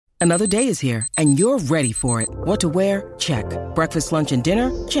Another day is here, and you're ready for it. What to wear? Check. Breakfast, lunch, and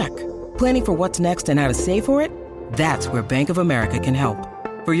dinner? Check. Planning for what's next and how to save for it? That's where Bank of America can help.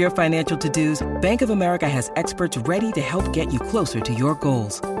 For your financial to-dos, Bank of America has experts ready to help get you closer to your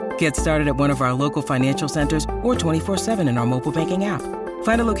goals. Get started at one of our local financial centers or 24/7 in our mobile banking app.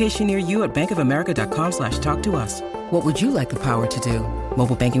 Find a location near you at bankofamerica.com/talktous. What would you like the power to do?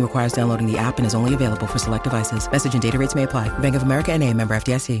 Mobile banking requires downloading the app and is only available for select devices. Message and data rates may apply. Bank of America N.A., member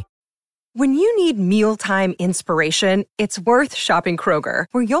FDIC. When you need mealtime inspiration, it's worth shopping Kroger,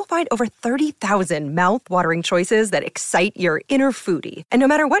 where you'll find over 30,000 mouth-watering choices that excite your inner foodie. And no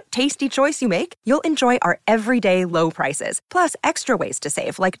matter what tasty choice you make, you'll enjoy our everyday low prices, plus extra ways to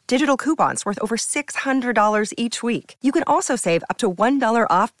save, like digital coupons worth over $600 each week. You can also save up to $1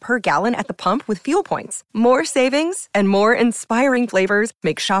 off per gallon at the pump with fuel points. More savings and more inspiring flavors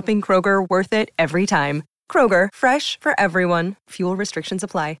make shopping Kroger worth it every time. Kroger, fresh for everyone. Fuel restrictions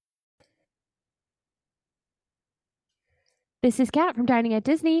apply. This is Kat from Dining at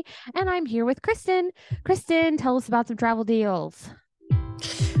Disney, and I'm here with Kristen. Kristen, tell us about some travel deals.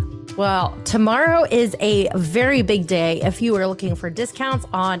 Well, tomorrow is a very big day if you are looking for discounts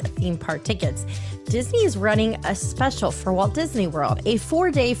on theme park tickets. Disney is running a special for Walt Disney World, a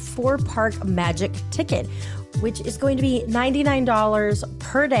 4-day, 4-park magic ticket, which is going to be $99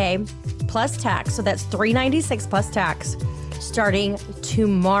 per day plus tax. So that's $396 plus tax starting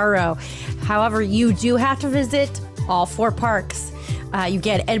tomorrow. However, you do have to visit all 4 parks. You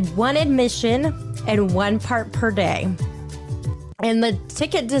get one admission and 1 park per day. And the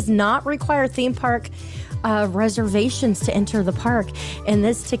ticket does not require theme park reservations to enter the park. And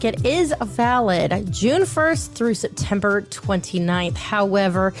this ticket is valid June 1st through September 29th.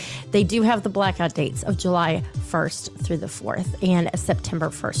 However, they do have the blackout dates of July 1st through the 4th and September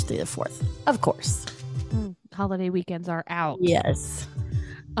 1st through the 4th, of course. Holiday weekends are out. Yes.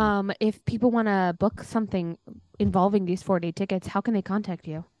 If people want to book something involving these 4-day tickets, how can they contact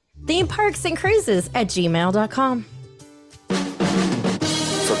you? themeparksandcruises@gmail.com.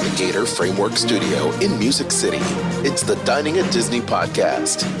 From the Gator Framework Studio in Music City, it's the Dining at Disney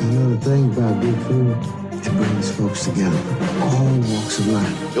podcast. You know the thing about good food? It brings folks together, all walks of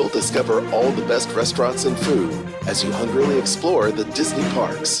life. You'll discover all the best restaurants and food as you hungrily explore the Disney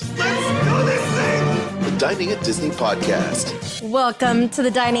parks. Let's do this thing! The Dining at Disney podcast. Welcome to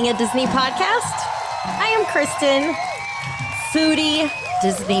the Dining at Disney podcast. I am Kristen, foodie,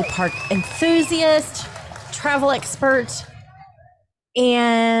 Disney park enthusiast, travel expert,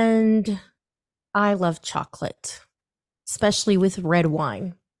 and I love chocolate, especially with red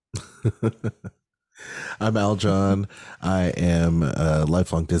wine. I'm Al John. I am a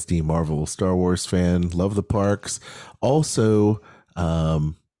lifelong Disney, Marvel, Star Wars fan. Love the parks. Also,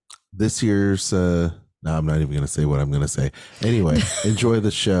 this year's... no, I'm not even going to say what I'm going to say. Anyway, enjoy the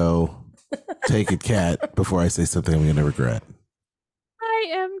show. Take it, Kat, before I say something I'm going to regret. I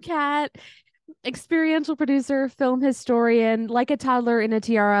am Kat, experiential producer, film historian, like a toddler in a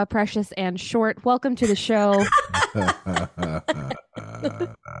tiara, precious and short. Welcome to the show.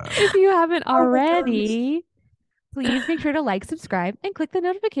 If you haven't already, please make sure to like, subscribe, and click the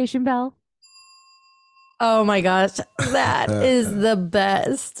notification bell. Oh my gosh, that is the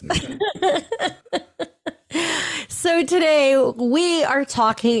best. So today we are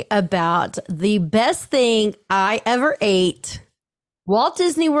talking about the best thing I ever ate, Walt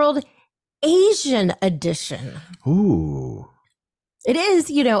Disney World Asian Edition. Ooh. It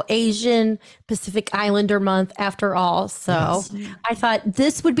is, Asian Pacific Islander month after all. So yes. I thought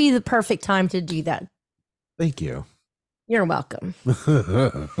this would be the perfect time to do that. Thank you. You're welcome.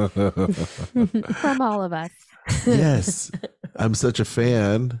 From all of us. Yes. I'm such a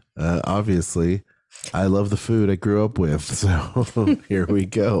fan, obviously. I love the food I grew up with. So here we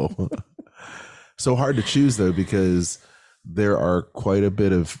go. So hard to choose, though, because there are quite a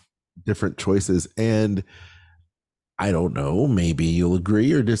bit of different choices. And I don't know, maybe you'll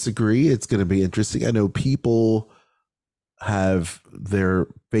agree or disagree. It's going to be interesting. I know people have their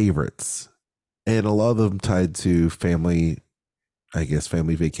favorites, and a lot of them tied to family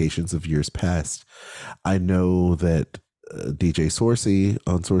vacations of years past. I know that DJ Sorcy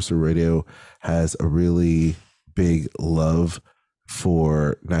on Sorcerer Radio has a really big love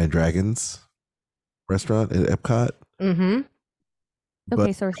for Nine Dragons restaurant at Epcot. Mm-hmm.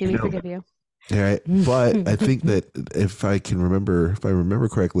 Okay, Sorcy, we forgive you. All right. But I think that if I remember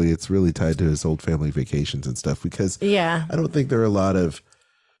correctly, it's really tied to his old family vacations and stuff, because I don't think there are a lot of,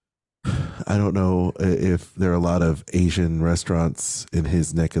 I don't know if there are a lot of Asian restaurants in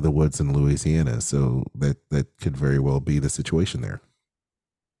his neck of the woods in Louisiana. So that could very well be the situation there.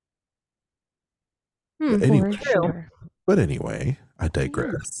 Anyway. Sure. But anyway, I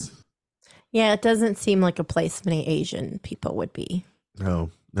digress. Yeah, it doesn't seem like a place many Asian people would be. No,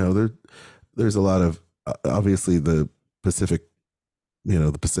 there's a lot of obviously the Pacific,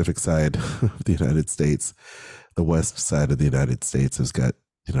 the Pacific side of the United States, the west side of the United States has got,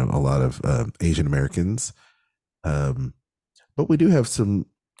 a lot of Asian Americans. But we do have some,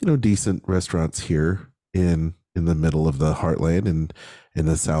 decent restaurants here in the middle of the heartland and in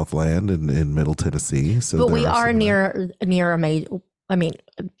the Southland and in Middle Tennessee. So, but we are near a major. I mean,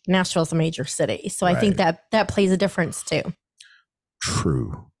 Nashville's a major city, so I think that plays a difference too.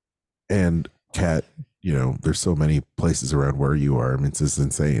 True. And Kat, there's so many places around where you are. I mean, it's just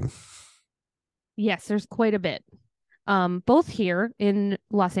insane. Yes, there's quite a bit. Both here in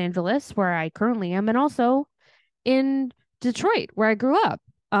Los Angeles, where I currently am, and also in Detroit, where I grew up,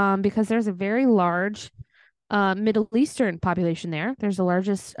 because there's a very large Middle Eastern population there. There's the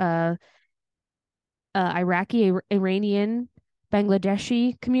largest Iraqi, Iranian,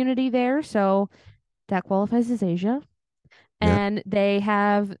 Bangladeshi community there, so that qualifies as Asia. Yeah. And they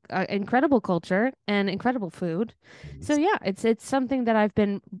have incredible culture and incredible food. So yeah, it's something that I've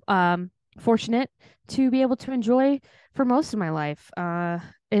been fortunate to be able to enjoy for most of my life.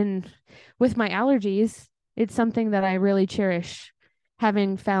 And with my allergies, it's something that I really cherish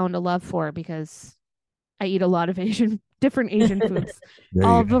having found a love for, because I eat a lot of different Asian foods,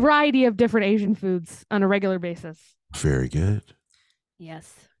 a variety of different Asian foods on a regular basis. Very good.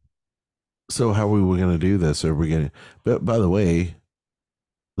 Yes. So how are we going to do this? Are we going to, but by the way,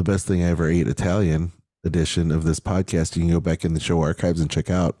 the best thing I ever ate Italian edition of this podcast, you can go back in the show archives and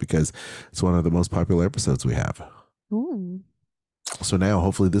check out, because it's one of the most popular episodes we have. Ooh. So now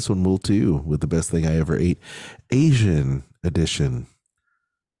hopefully this one will too, with the best thing I ever ate Asian edition,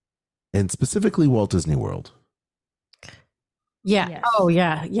 and specifically Walt Disney World. Yeah. Yes. Oh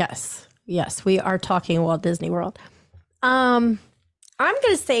yeah. Yes. We are talking Walt Disney World. I'm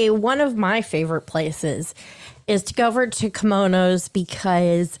going to say one of my favorite places is to go over to Kimonos,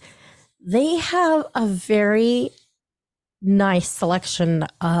 because they have a very nice selection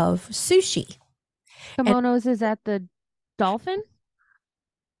of sushi. Kimonos is at the Dolphin?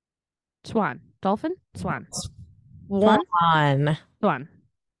 Swan. Dolphin? Swan. Swan.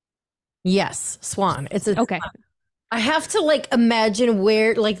 Yes, Swan. It's a okay. I have to imagine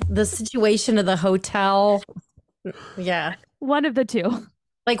where the situation of the hotel. Yeah. One of the two.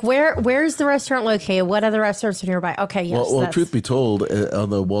 Where's the restaurant located? What other restaurants are nearby? Okay, yes. Well, truth be told, on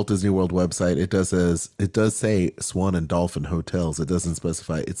the Walt Disney World website, it does say Swan and Dolphin Hotels. It doesn't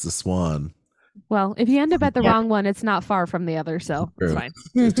specify it's the Swan. Well, if you end up at the wrong one, it's not far from the other, so it's fine.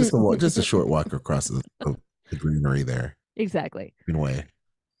 It's just a short walk across the greenery there. Exactly. In a way.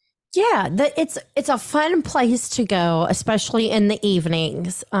 Yeah, it's a fun place to go, especially in the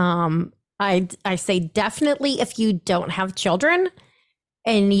evenings. I say definitely if you don't have children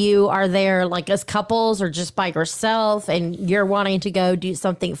and you are there as couples or just by yourself and you're wanting to go do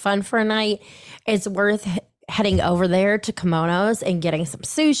something fun for a night, it's worth heading over there to Kimonos and getting some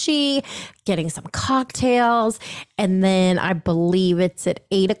sushi, getting some cocktails. And then I believe it's at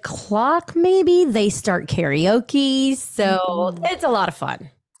 8:00, maybe they start karaoke. So it's a lot of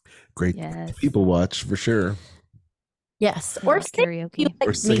fun. Great people watch for sure. Yes, or karaoke,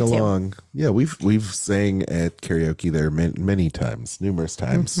 or sing along. Yeah, we've sang at karaoke there many times, numerous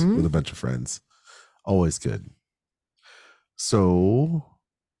times with a bunch of friends. Always good. So,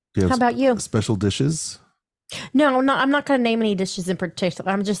 how about you? Special dishes? No, I'm not going to name any dishes in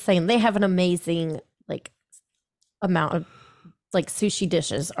particular. I'm just saying they have an amazing amount of sushi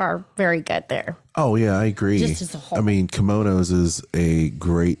dishes are very good there. Oh yeah, I agree. Just as a whole. I mean, Kimonos is a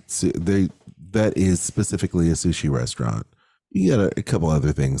great. That is specifically a sushi restaurant. You got a couple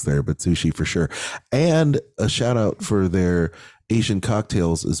other things there, but sushi for sure. And a shout out for their Asian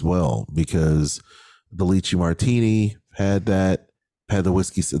cocktails as well, because the lychee martini had the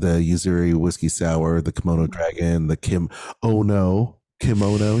Yuzuri whiskey sour, the Kimono Dragon, the kimono.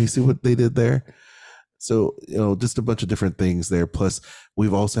 You see what they did there? So, just a bunch of different things there. Plus,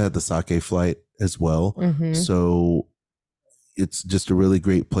 we've also had the sake flight as well. Mm-hmm. So it's just a really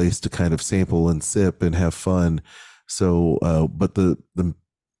great place to kind of sample and sip and have fun. So, but the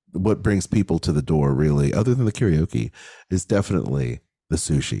what brings people to the door really, other than the karaoke, is definitely the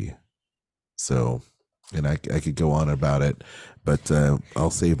sushi. So, and I could go on about it, but I'll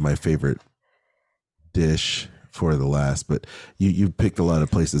save my favorite dish for the last. But you picked a lot of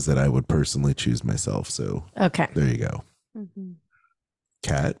places that I would personally choose myself. So, okay, there you go. Mm-hmm.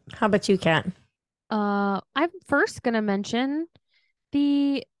 Kat, how about you, Kat? I'm first going to mention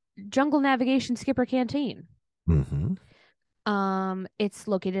the Jungle Navigation Skipper Canteen. Mm-hmm. It's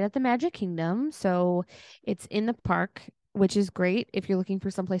located at the Magic Kingdom, so it's in the park, which is great if you're looking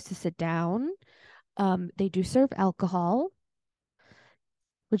for someplace to sit down. They do serve alcohol,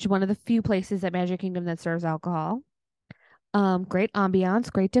 which is one of the few places at Magic Kingdom that serves alcohol. Great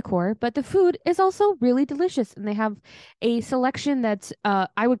ambiance, great decor, but the food is also really delicious, and they have a selection that's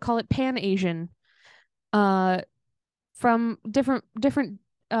I would call it Pan Asian, uh, from different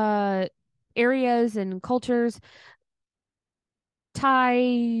areas and cultures,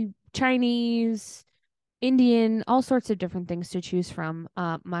 Thai, Chinese, Indian, all sorts of different things to choose from.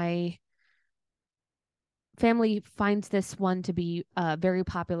 My family finds this one to be very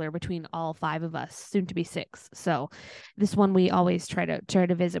popular between all five of us, soon to be six. So this one we always try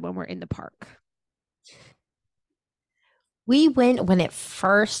to visit when we're in the park. We went when it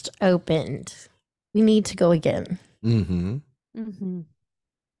first opened. We need to go again.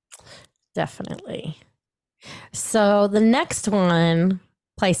 Definitely. So the next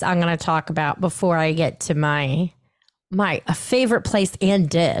place I'm going to talk about before I get to my favorite place and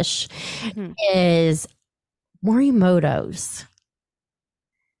dish is Morimoto's.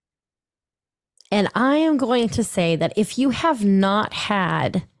 And I am going to say that if you have not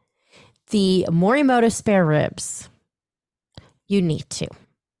had the Morimoto spare ribs, you need to,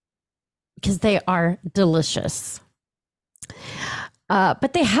 because they are delicious.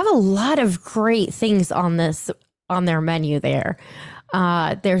 But they have a lot of great things on their menu there.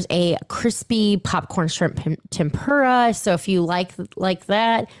 There's a crispy popcorn shrimp tempura. So if you like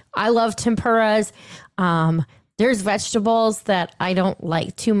that, I love tempuras. There's vegetables that I don't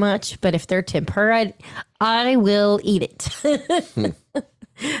like too much, but if they're tempura, I will eat it.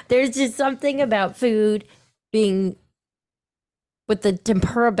 There's just something about food being with the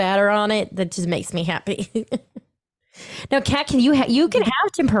tempura batter on it that just makes me happy. Now, Kat, you can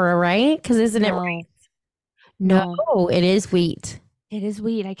have tempura, right? Because isn't it rice? No, it is wheat. It is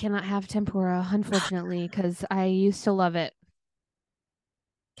wheat. I cannot have tempura, unfortunately, because I used to love it.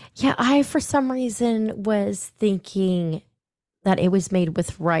 Yeah, I, for some reason, was thinking that it was made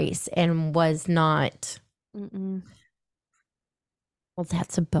with rice and was not. Well,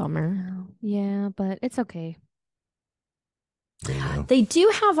 that's a bummer. Yeah, but it's okay. They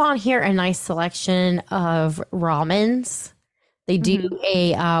do have on here a nice selection of ramens. They do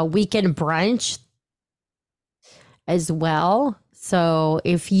a weekend brunch as well. So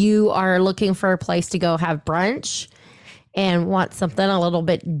if you are looking for a place to go have brunch and want something a little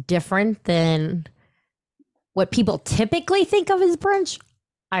bit different than what people typically think of as brunch,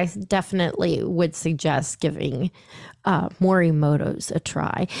 I definitely would suggest giving Morimoto's a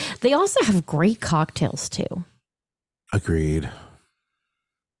try. They also have great cocktails too. Agreed.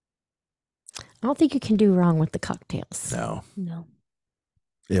 I don't think you can do wrong with the cocktails. No.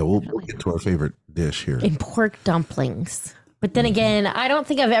 Yeah, we'll get to our favorite dish here. And pork dumplings. But then again, I don't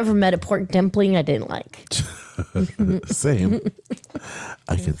think I've ever met a pork dumpling I didn't like. Same.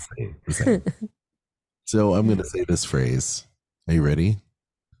 I can say the same. So I'm going to say this phrase. Are you ready?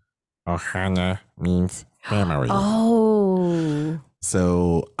 Ohana means family. Oh.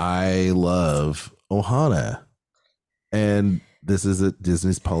 So I love Ohana. And this is at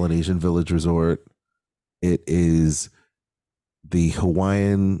Disney's Polynesian Village Resort. It is the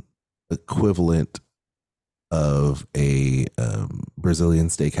Hawaiian equivalent of a Brazilian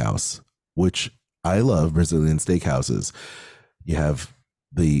steakhouse, which I love Brazilian steakhouses. You have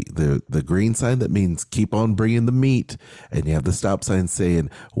the green sign that means keep on bringing the meat, and you have the stop sign saying,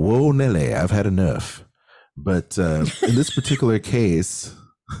 "Whoa, Nele, I've had enough." But in this particular case,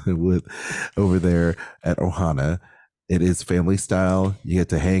 with over there at Ohana, it is family style. You get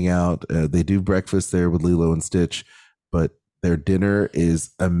to hang out. They do breakfast there with Lilo and Stitch, but their dinner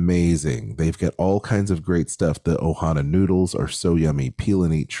is amazing. They've got all kinds of great stuff. The Ohana noodles are so yummy. Peel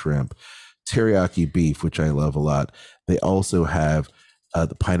and eat shrimp, teriyaki beef, which I love a lot. They also have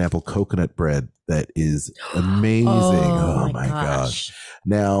the pineapple coconut bread that is amazing. Oh my gosh.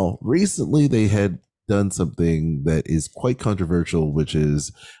 Now, recently they had done something that is quite controversial, which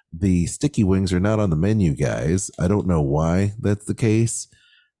is the sticky wings are not on the menu, guys. I don't know why that's the case,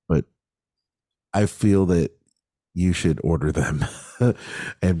 but I feel that you should order them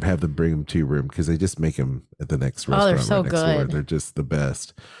and have them bring them to your room, because they just make them at the next restaurant. They're so right next good. door. They're just the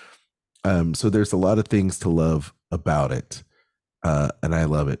best. So there's a lot of things to love about it. And I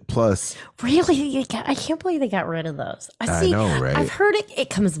love it. Plus, really, I can't believe they got rid of those. I know, right? I've heard it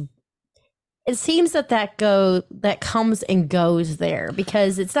comes. It seems that comes and goes there,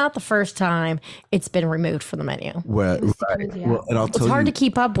 because it's not the first time it's been removed from the menu. Well, and I'll tell you, it's hard to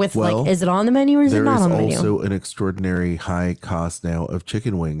keep up with. Is it on the menu or is it not on the menu? There is also an extraordinary high cost now of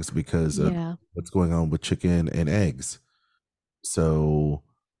chicken wings because of what's going on with chicken and eggs. So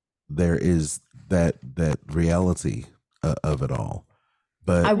there is that reality of it all.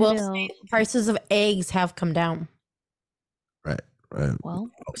 But I will Maybe say prices of eggs have come down right. Well,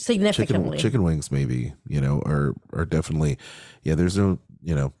 significantly. Chicken wings, maybe, are definitely, there's no,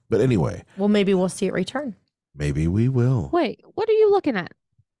 but anyway, Well, maybe we'll see it return. maybe we will. wait, what are you looking at?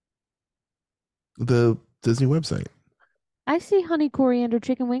 The Disney website. I see honey coriander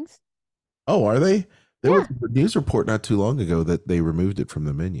chicken wings. Oh, are they? There was Yeah. a news report not too long ago that they removed it from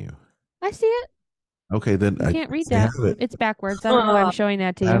the menu. I see it. Okay, then You I can't read they that. have it. It's backwards. I don't know why I'm showing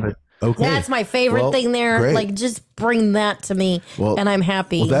that to Have you. it. Okay. That's my favorite Well, thing there. great. Like, just bring that to me, and I'm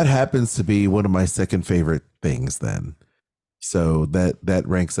happy. Well, that happens to be one of my second favorite things then. So that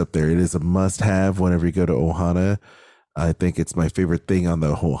ranks up there. It is a must-have whenever you go to Ohana. I think it's my favorite thing on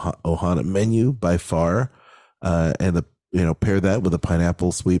the whole Ohana menu by far. And pair that with a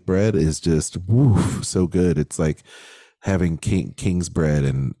pineapple sweetbread is just so good. It's like having king's bread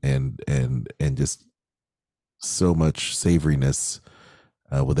and just so much savoriness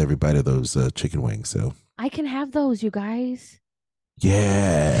with every bite of those chicken wings. So I can have those, you guys.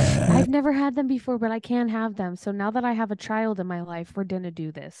 yeah, I've never had them before, but I can have them. So now that I have a child in my life, we're gonna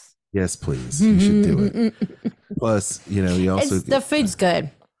do this. yes, please, you should do it. Plus, you also the food's good.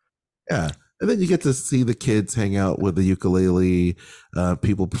 Yeah. And then you get to see the kids hang out with the ukulele,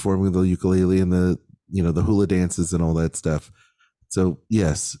 people performing the ukulele and the hula dances and all that stuff. So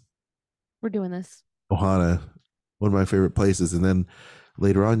yes, We're doing this. Ohana, one of my favorite places. And then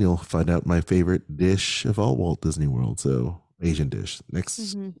later on, you'll find out my favorite dish of all Walt Disney World. So Asian dish. Next,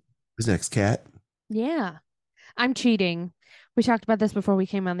 who's next? Cat? Yeah. I'm cheating. We talked about this before we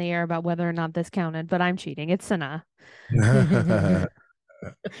came on the air about whether or not this counted, but I'm cheating. It's Sana.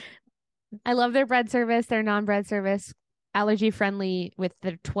 I love their bread service, their non-bread service, allergy friendly with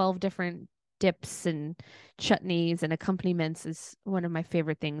their 12 different dips and chutneys and accompaniments is one of my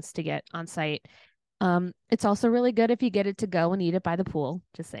favorite things to get on site. It's also really good if you get it to go and eat it by the pool.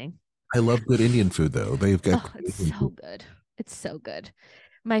 Just saying. I love good Indian food though. They've got it's so good. It's so good.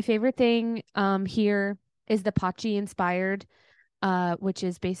 My favorite thing here is the Pachi inspired, which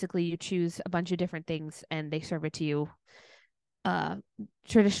is basically you choose a bunch of different things and they serve it to you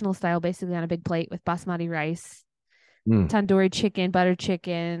traditional style, basically on a big plate with basmati rice, tandoori chicken, butter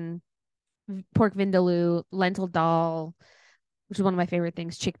chicken, pork vindaloo, lentil dal, which is one of my favorite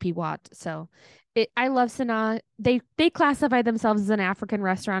things, chickpea wat. So I love Sanaa. They classify themselves as an African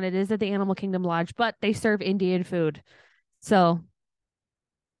restaurant. It is at the Animal Kingdom Lodge, but they serve Indian food. So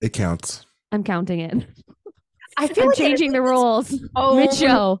it counts. I'm counting it. I feel I'm like changing the rules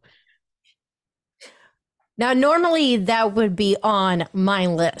mid-show. Now, normally that would be on my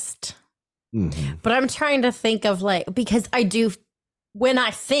list, but I'm trying to think of because when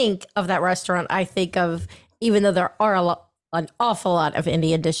I think of that restaurant, I think of, even though there are an awful lot of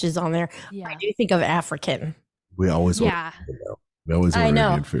Indian dishes on there, I do think of African. We always order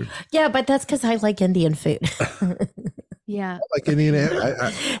Indian food. Yeah, but that's because I like Indian food. Yeah. Like Indian.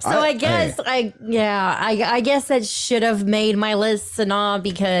 I guess that should have made my list, Sanaa,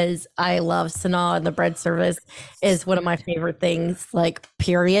 because I love Sanaa, and the bread service is one of my favorite things,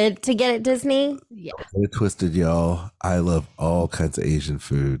 period, to get at Disney. Yeah. Get twisted, y'all. I love all kinds of Asian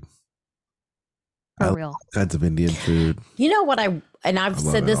food. For real. All kinds of Indian food. You know what I've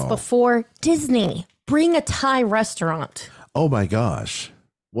said this before, Disney, bring a Thai restaurant. Oh my gosh.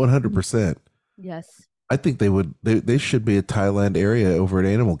 100%. Yes. I think they should be a Thailand area over at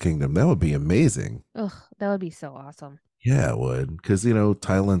Animal Kingdom. That would be amazing. Ugh, that would be so awesome. Yeah, it would. Because,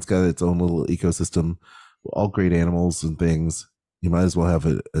 Thailand's got its own little ecosystem, all great animals and things. You might as well have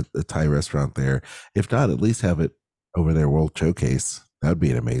a Thai restaurant there. If not, at least have it over their World Showcase. That would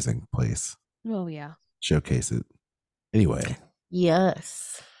be an amazing place. Oh, yeah. Showcase it. Anyway.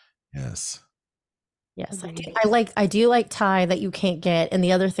 Yes. Yes, I do like Thai that you can't get, and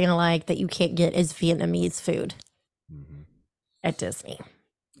the other thing I like that you can't get is Vietnamese food at Disney.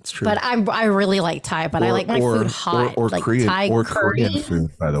 It's true. But I really like Thai, but I like my food hot, or like Korean Thai or curry. Korean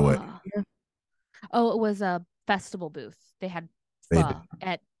food. By the way, Oh, it was a festival booth. They had pho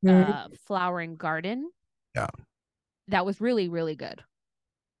at Flower and Garden. Yeah, that was really, really good.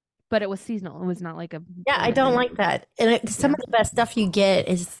 But it was seasonal. It was not like a. Yeah, I don't like that. And some of the best stuff you get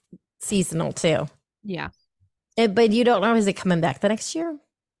is seasonal too. Yeah. But you don't know, is it coming back the next year?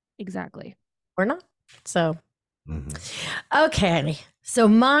 Exactly. Or not. So, okay. So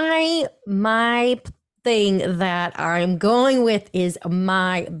my thing that I'm going with is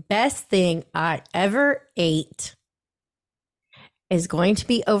my best thing I ever ate is going to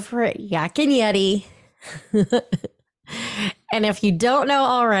be over at Yak and Yeti. And if you don't know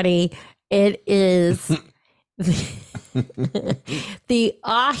already, it is The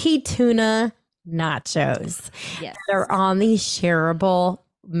ahi tuna nachos. Yes. They're on the shareable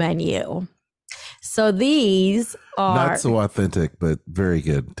menu. So these are Not so authentic, but very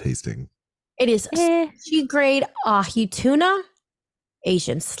good tasting. it is sushi grade ahi tuna,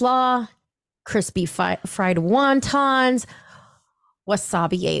 Asian slaw, crispy fried wontons,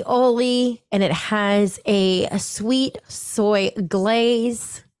 wasabi aioli, and it has a sweet soy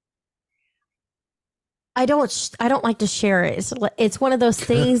glaze. I don't like to share it. It's one of those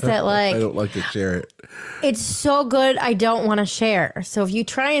things that I don't like to share it. it's so good I don't want to share. So if you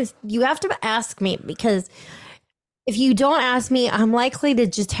try and you have to ask me, because if you don't ask me, I'm likely to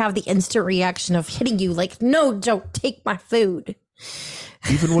just have the instant reaction of hitting you like, no, don't take my food.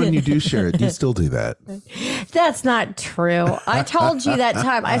 Even when you do share it, you still do that. That's not true. I told you that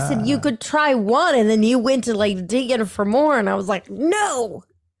time. I said you could try one, and then you went to like dig in for more, and I was like, no.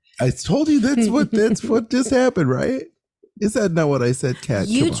 I told you that's what just happened, right? Is that not what I said, Kat?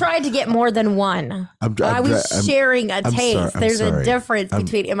 You tried to get more than one. I was sharing a taste. There's a difference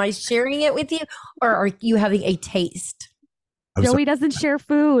between am I sharing it with you or are you having a taste? Joey doesn't share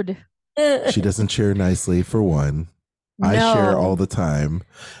food. She doesn't share nicely, for one. No. I share all the time.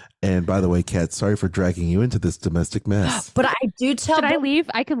 And by the way, Kat, sorry for dragging you into this domestic mess. But I do tell Should I leave?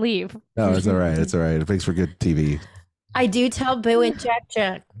 I can leave. No, it's all right. It's all right. It makes for good TV. I do tell Boo and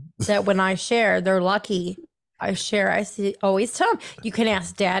Jack that when I share, they're lucky. I share. Always tell them, you can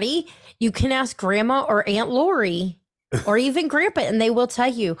ask Daddy, you can ask Grandma or Aunt Lori, or even Grandpa, and they will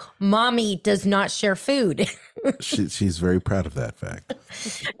tell you, Mommy does not share food. She's very proud of that fact.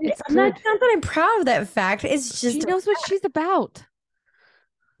 I'm not that I'm proud of that fact. It's just She knows what she's about.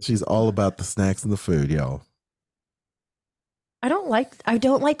 She's all about the snacks and the food, y'all. I don't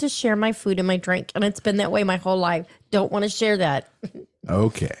like to share my food and my drink, and it's been that way my whole life. Don't want to share that.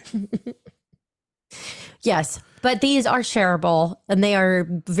 Okay. Yes, but these are shareable, and they are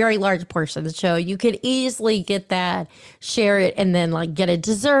very large portions. So you could easily get that, share it, and then like get a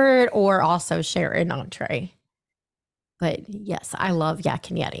dessert, or also share an entree. But yes, I love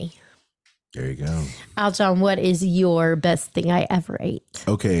Yak and Yeti. There you go. Aljon, what is your best thing I ever ate?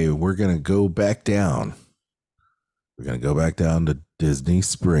 Okay, we're going to go back down. We're going to go back down to Disney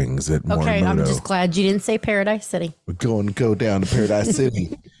Springs at Morimoto. Okay, I'm just glad you didn't say Paradise City. We're going to go down to Paradise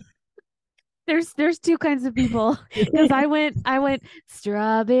City. There's two kinds of people, because I went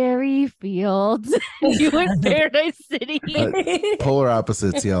Strawberry Fields. You went Paradise City. Polar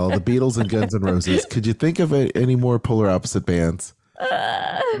opposites, y'all. The Beatles and Guns N' Roses. Could you think of any more polar opposite bands?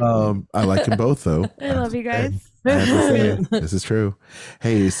 I like them both, though. I love you guys. I have to say, this is true.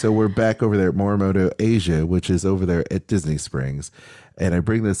 Hey, so we're back over there at Morimoto Asia, which is over there at Disney Springs. And I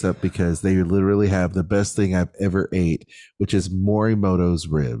bring this up because they literally have the best thing I've ever ate, which is Morimoto's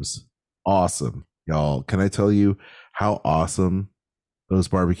ribs. Awesome, y'all. Can I tell you how awesome those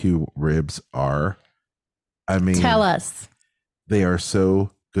barbecue ribs are? I mean, Tell us. They are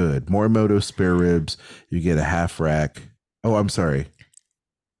so good. Morimoto spare ribs. You get a half rack. Oh, I'm sorry.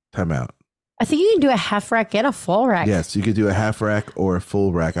 Time out. I think you can do a half rack and a full rack. Yes, you could do a half rack or a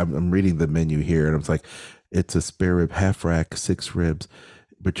full rack. I'm reading the menu here, and it's like it's a spare rib half rack, 6 ribs.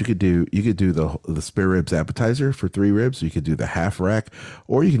 But you could do the spare ribs appetizer for 3 ribs. You could do the half rack,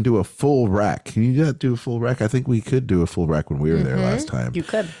 or you can do a full rack. Can you not do a full rack? I think we could do a full rack when we were there last time. You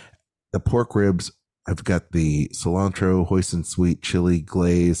could. The pork ribs, I've got the cilantro, hoisin sweet chili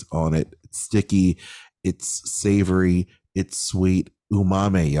glaze on it. It's sticky. It's savory. It's sweet.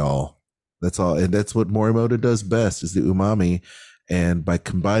 Umami, y'all. That's all. And that's what Morimoto does best, is the umami. And by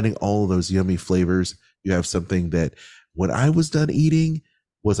combining all of those yummy flavors, you have something that when I was done eating,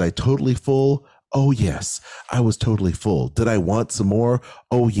 was I totally full? Oh, yes, I was totally full. Did I want some more?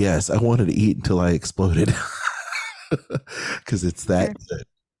 Oh, yes, I wanted to eat until I exploded. Because it's that good.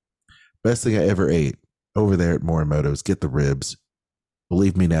 Best thing I ever ate over there at Morimoto's. Get the ribs.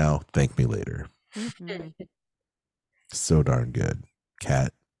 Believe me now, thank me later. Mm-hmm. So darn good.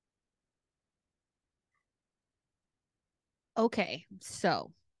 Kat. Okay,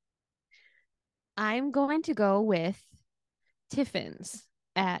 so I'm going to go with Tiffin's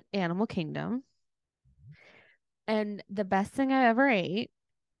at Animal Kingdom. And the best thing I ever ate,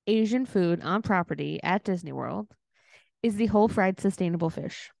 Asian food on property at Disney World, is the whole fried sustainable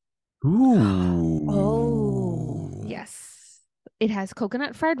fish. Ooh. Oh. Yes. It has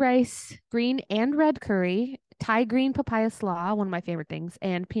coconut fried rice, green and red curry, Thai green papaya slaw, one of my favorite things,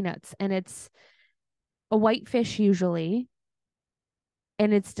 and peanuts. And it's a white fish usually,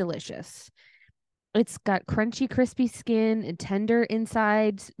 and it's delicious. It's got crunchy, crispy skin and tender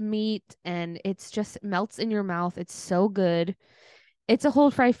inside meat, and it's just melts in your mouth. It's so good. It's a whole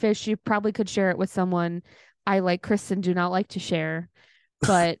fried fish. You probably could share it with someone. I, like Kristen, do not like to share,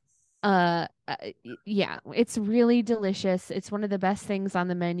 but yeah, it's really delicious. It's one of the best things on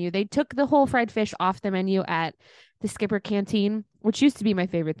the menu. They took the whole fried fish off the menu at the Skipper Canteen, which used to be my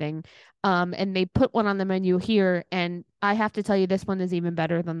favorite thing. And they put one on the menu here, and I have to tell you, this one is even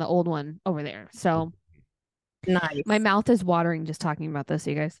better than the old one over there. So Nice. my mouth is watering just talking about this,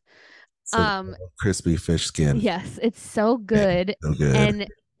 you guys. So, crispy fish skin. Yes, it's so good. So good. And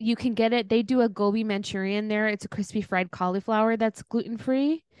you can get it. They do a gobi Manchurian there. It's a crispy fried cauliflower that's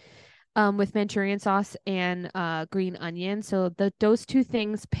gluten-free, with Manchurian sauce and green onion. So those two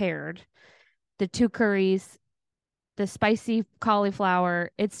things paired, the two curries, the spicy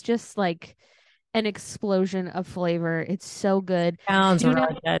cauliflower, it's just like an explosion of flavor. It's so good. Sounds Do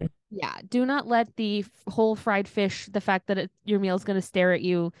really good. Yeah, do not let the whole fried fish, the fact that your meal is going to stare at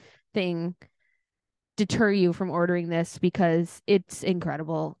you thing, deter you from ordering this, because it's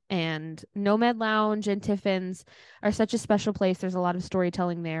incredible. And Nomad Lounge and Tiffin's are such a special place. There's a lot of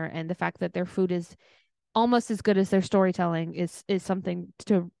storytelling there, and the fact that their food is almost as good as their storytelling is something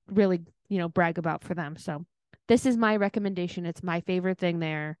to really, brag about for them. So this is my recommendation. It's my favorite thing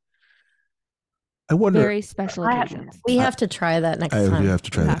there. I wonder. Very special occasions. We have to try that next I time. do have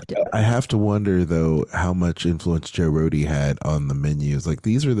to try that. I have to wonder though how much influence Joe Rohde had on the menus. Like,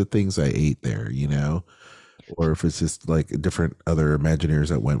 these are the things I ate there, or if it's just like different other Imagineers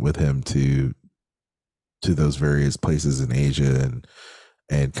that went with him to those various places in Asia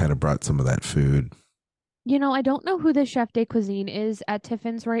and kind of brought some of that food. I don't know who the chef de cuisine is at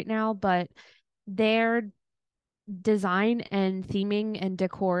Tiffin's right now, but their design and theming and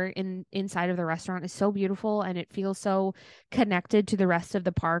decor inside of the restaurant is so beautiful, and it feels so connected to the rest of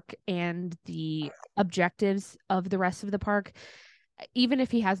the park and the objectives of the rest of the park. Even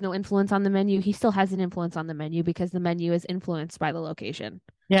if he has no influence on the menu, he still has an influence on the menu because the menu is influenced by the location.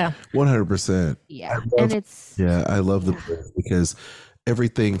 Yeah. 100%. Yeah. I love the place because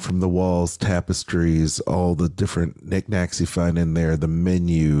everything from the walls, tapestries, all the different knickknacks you find in there, the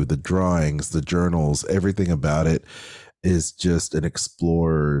menu, the drawings, the journals, everything about it is just an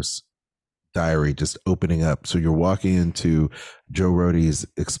explorer's diary, just opening up. So you're walking into Joe Rohde's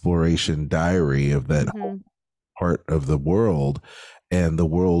exploration diary of that whole part of the world, and the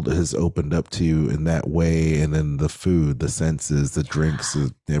world has opened up to you in that way. And then the food, the senses, the drinks,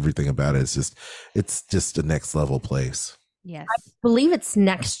 everything about it is it's just a next level place. Yes. I believe it's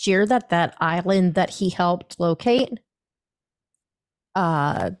next year that island that he helped locate,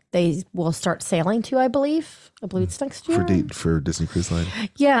 they will start sailing to, I believe it's next year. For Disney Cruise Line.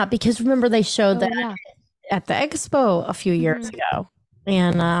 Yeah, because remember they showed that at the expo a few years ago.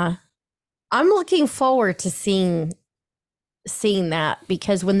 And I'm looking forward to seeing that,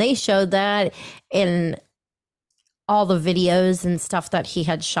 because when they showed that in all the videos and stuff that he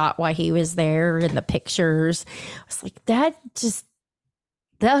had shot while he was there and the pictures, I was like, that looks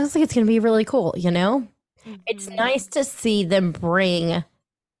like it's going to be really cool, It's nice to see them bring,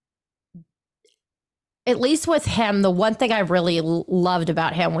 at least with him, the one thing I really loved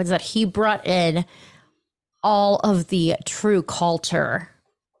about him was that he brought in all of the true culture,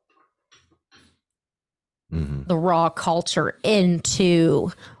 the raw culture,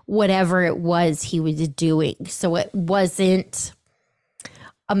 into whatever it was he was doing. So it wasn't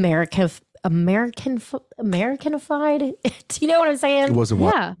Americanified. Do you know what I'm saying? It wasn't.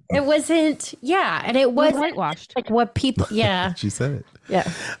 Yeah. It wasn't. Yeah, and it wasn't whitewashed. like what people. Yeah, she said it.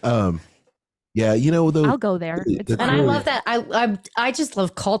 Yeah. Yeah, though, I'll go there. And I love that. I just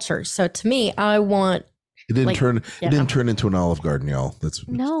love culture. So to me, I want. It didn't turn into an Olive Garden, y'all. That's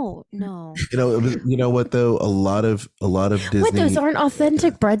no. You know what though? A lot of Disney. What, those aren't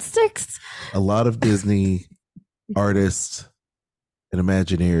authentic breadsticks? A lot of Disney artists and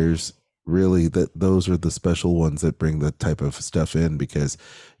Imagineers, really, those are the special ones that bring that type of stuff in, because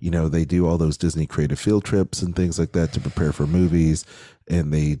they do all those Disney creative field trips and things like that to prepare for movies,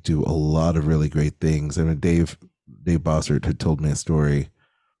 and they do a lot of really great things. I mean, Dave Bossert had told me a story.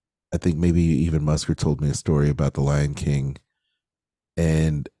 I think maybe even Musker told me a story about the Lion King,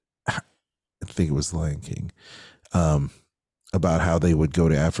 and I think it was the Lion King, about how they would go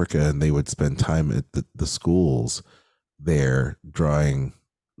to Africa and they would spend time at the schools there drawing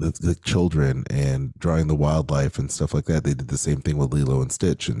the children and drawing the wildlife and stuff like that. They did the same thing with Lilo and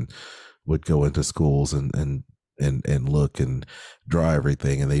Stitch, and would go into schools and look and draw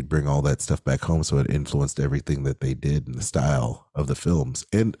everything, and they'd bring all that stuff back home. So it influenced everything that they did in the style of the films,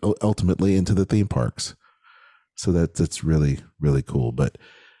 and ultimately into the theme parks. So that's really, really cool. But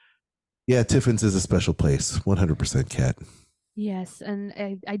yeah, Tiffin's is a special place. 100%, Kat. Yes,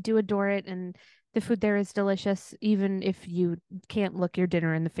 and I do adore it, and the food there is delicious, even if you can't look your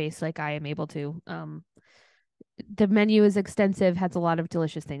dinner in the face like I am able to. the menu is extensive, has a lot of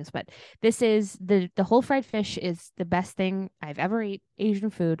delicious things, but this is the whole fried fish is the best thing I've ever ate Asian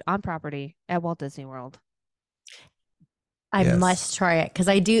food on property at Walt Disney World. I must try it because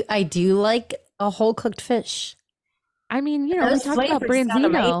I do like a whole cooked fish. I mean, we talked about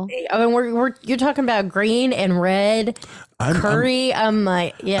branzino. I mean, you're talking about green and red curry. I'm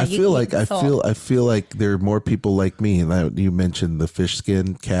like, yeah. I feel like there are more people like me. And you mentioned the fish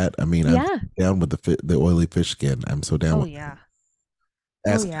skin, Kat. I mean, I'm down with the oily fish skin. I'm so down with it.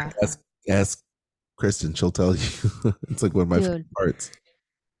 Ask Kristen. She'll tell you. It's like one of my favorite parts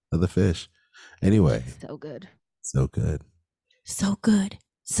of the fish. Anyway. So good. So good. So good.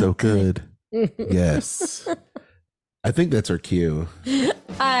 So good. Yes. I think that's our cue.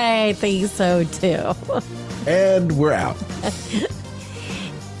 I think so too. And we're out.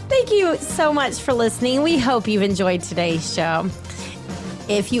 Thank you so much for listening. We hope you've enjoyed today's show.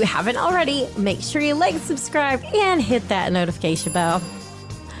 If you haven't already, make sure you like, subscribe, and hit that notification bell.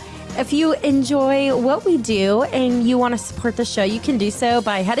 If you enjoy what we do and you want to support the show, you can do so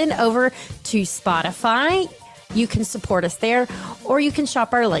by heading over to Spotify. You can support us there, or you can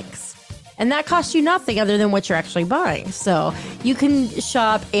shop our links. And that costs you nothing other than what you're actually buying. So you can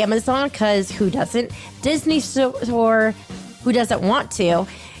shop Amazon, because who doesn't? Disney Store, who doesn't want to?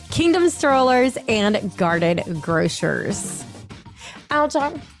 Kingdom Strollers, and Garden Grocers.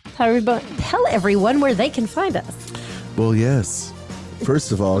 Aljon, tell everyone where they can find us. Well, yes.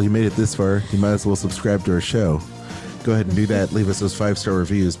 First of all, you made it this far. You might as well subscribe to our show. Go ahead and do that. Leave us those 5-star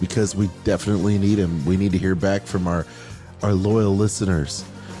reviews, because we definitely need them. We need to hear back from our loyal listeners.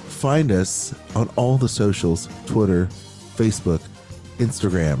 Find us on all the socials: Twitter, Facebook,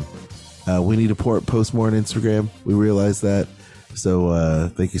 Instagram. We need to post more on Instagram. We realize that.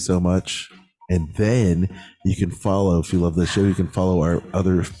 So thank you so much. And then you can follow, if you love the show, you can follow our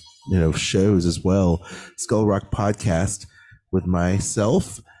other shows as well. Skull Rock Podcast with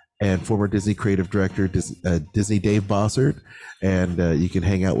myself and former Disney creative director Disney Dave Bossert. And you can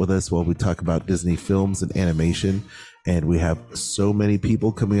hang out with us while we talk about Disney films and animation. And we have so many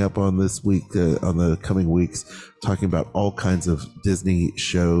people coming up on this week, on the coming weeks, talking about all kinds of Disney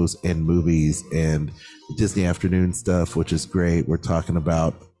shows and movies and Disney afternoon stuff, which is great. We're talking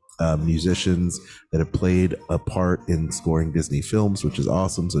about musicians that have played a part in scoring Disney films, which is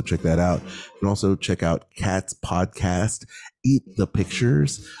awesome. So check that out. You can also check out Kat's podcast, Eat the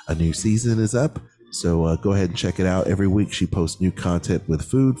Pictures. A new season is up. So go ahead and check it out. Every week she posts new content with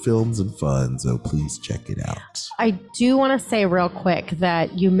food, films, and fun. So please check it out. I do want to say real quick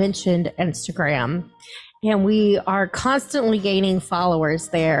that you mentioned Instagram, and we are constantly gaining followers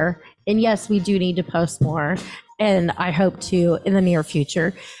there. And yes, we do need to post more, and I hope to in the near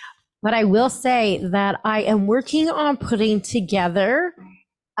future. But I will say that I am working on putting together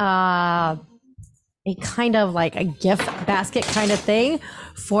a kind of like a gift basket kind of thing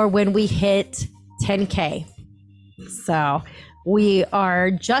for when we hit 10K. So we are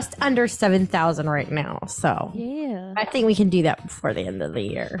just under 7,000 right now. So yeah, I think we can do that before the end of the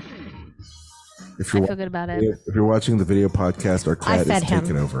year. I feel good about it. If you're watching the video podcast, our cat is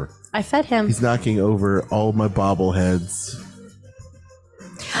taking over. I fed him. He's knocking over all my bobbleheads.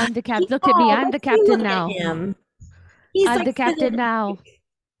 I'm the captain. Look at me. I'm the captain now. I'm the captain now.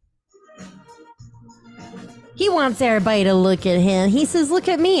 He wants everybody to look at him. He says, look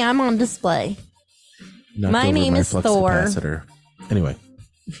at me. I'm on display. My name is Thor. Capacitor. Anyway.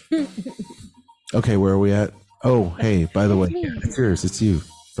 Okay, where are we at? Oh, hey, by the way, it's yours. It's you.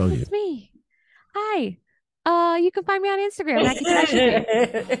 It's me. Hi. You can find me on Instagram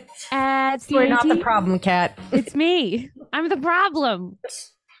at We're not the problem, Kat. It's me. I'm the problem.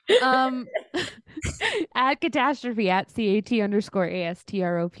 At Catastrophe, at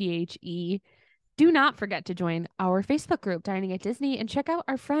CAT_ASTROPHE. Do not forget to join our Facebook group, Dining at Disney, and check out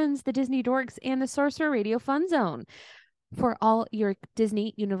our friends, the Disney Dorks and the Sorcerer Radio Fun Zone. For all your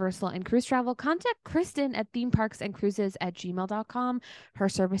Disney, Universal, and cruise travel, contact Kristen at themeparksandcruises@gmail.com. Her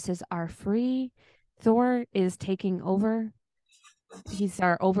services are free. Thor is taking over. He's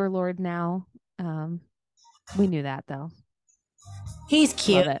our overlord now. We knew that, though. He's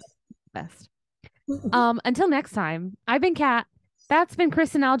cute. Love it. Best. Until next time, I've been Kat. That's been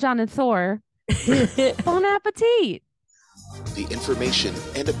Kristen, Aljon, and Thor. Bon appetit. The information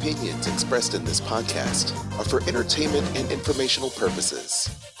and opinions expressed in this podcast are for entertainment and informational purposes.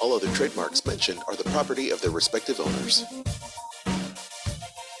 All other trademarks mentioned are the property of their respective owners.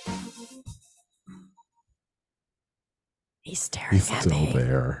 He's staring at me. He's still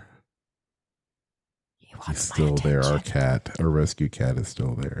there. He's still there. Our cat, our rescue cat is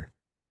still there.